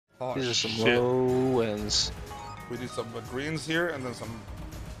Oh, These are some shit. low wins. We need some greens here and then some.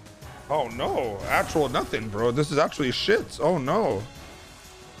 Oh no, actual nothing, bro. This is actually shit. Oh no.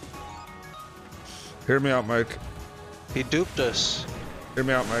 Hear me out, Mike. He duped us. Hear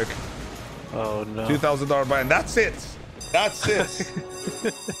me out, Mike. Oh no. $2,000 buy, and that's it. That's it.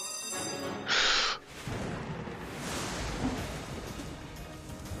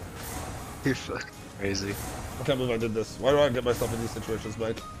 You're fucking crazy. I can't believe I did this. Why do I get myself in these situations,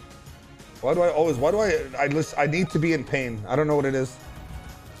 Mike? Why do I need to be in pain? I don't know what it is.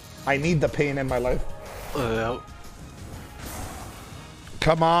 I need the pain in my life.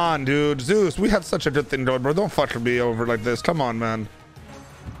 Come on, dude. Zeus, we had such a good thing going, bro. Don't fucking be over like this. Come on, man.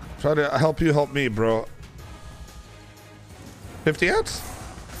 Try to help you, help me, bro. 50x?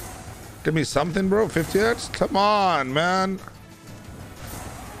 Give me something, bro. 50x? Come on, man.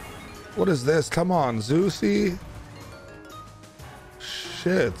 What is this? Come on, Zeusy.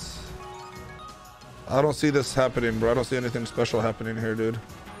 Shit. I don't see this happening, bro. I don't see anything special happening here, dude.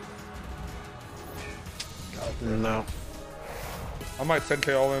 No. I might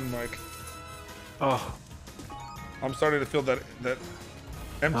 10k all in, Mike. Oh. I'm starting to feel that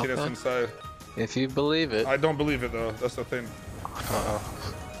emptiness inside. If you believe it. I don't believe it though. That's the thing. Uh-oh.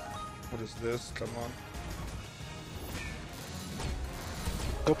 What is this? Come on.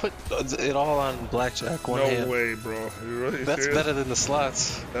 Go put it all on blackjack. One hand. No way, bro. Are you really That's serious? better than the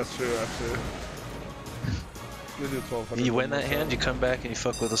slots. That's true, actually. You do 1200. You win that hand, you come back and you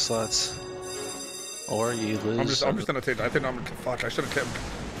fuck with the slots. Or you lose. I'm just gonna take. I think I'm gonna. Fuck. I should have kept.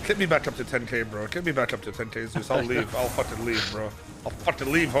 Get me back up to 10k, bro. Get me back up to 10k, Zeus. I'll leave. I'll fucking leave, bro. I'll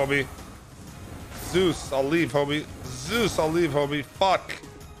fucking leave, homie. Zeus, I'll leave, homie. Zeus, I'll leave, homie. Fuck.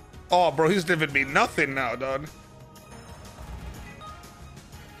 Oh, bro, he's giving me nothing now, dog.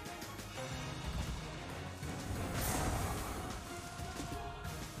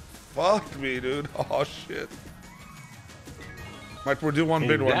 Fuck me, dude. Oh shit. Mike, we'll do one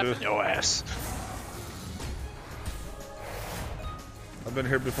big one, dude. Your ass. I've been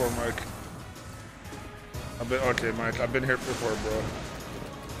here before, Mike. Okay, Mike. I've been here before, bro.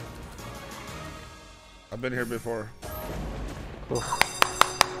 I've been here before. We've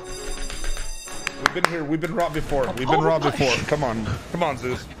been here. We've been robbed before. We've been robbed before. Come on, come on,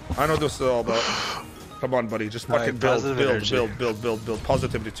 Zeus. I know this is all about. Come on, buddy. Just fucking build.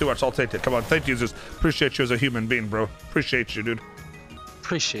 Positivity. 2x. I'll take it. Come on. Thank you, Zeus. Appreciate you as a human being, bro. Appreciate you, dude.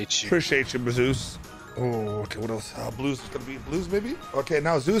 Appreciate you. Appreciate you, Zeus. Oh, okay. What else? Blues is gonna be blues, maybe. Okay,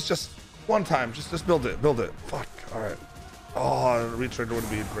 now Zeus, just one time. Just build it. Build it. Fuck. All right. Oh, retrigger would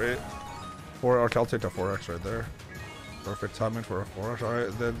be great. 4. Okay, I'll take the 4x right there. Perfect timing for a 4x. All right.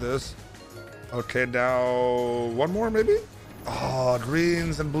 Then this. Okay, now one more maybe. Oh,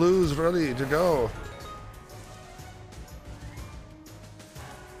 greens and blues ready to go.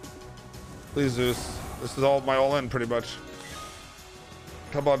 Please, Zeus. This is all my all-in, pretty much.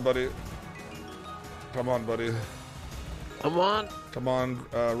 Come on, buddy. Come on, buddy. Come on. Come on,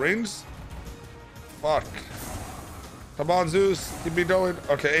 rings. Fuck. Come on, Zeus. Keep me going.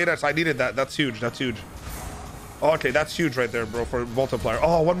 Okay, 8x. I needed that. That's huge. That's huge. Oh, okay, that's huge right there, bro, for multiplier.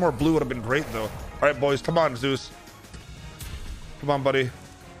 Oh, one more blue would have been great, though. All right, boys. Come on, Zeus. Come on, buddy.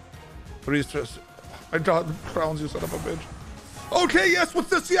 Please just... My God, crowns, you son of a bitch. Okay, yes. What's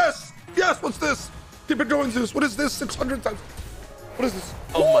this? Yes. Yes, what's this? Keep it going, Zeus. What is this? 600 times. What is this?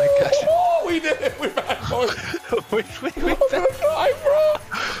 Oh my gosh. Oh, we did it. We're back, boys. we back, bro.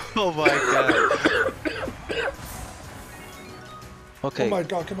 Oh my God. Okay. Oh my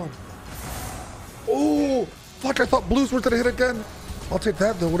God, come on. Oh, fuck, I thought blues were gonna hit again. I'll take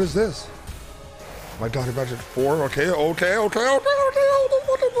that, though. What is this? Oh my God, imagine 4. Okay.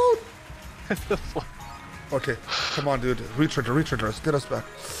 Okay, come on, dude. Retrigger. Let's get us back.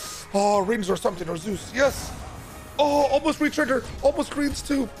 Oh, rings or something, or Zeus. Yes. Oh, almost retrigger. Almost greens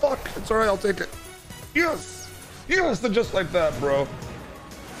too. Fuck. It's all right. I'll take it. Yes. Yes, then just like that, bro.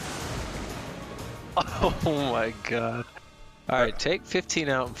 Oh my God. All right, take 15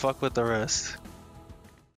 out and fuck with the rest.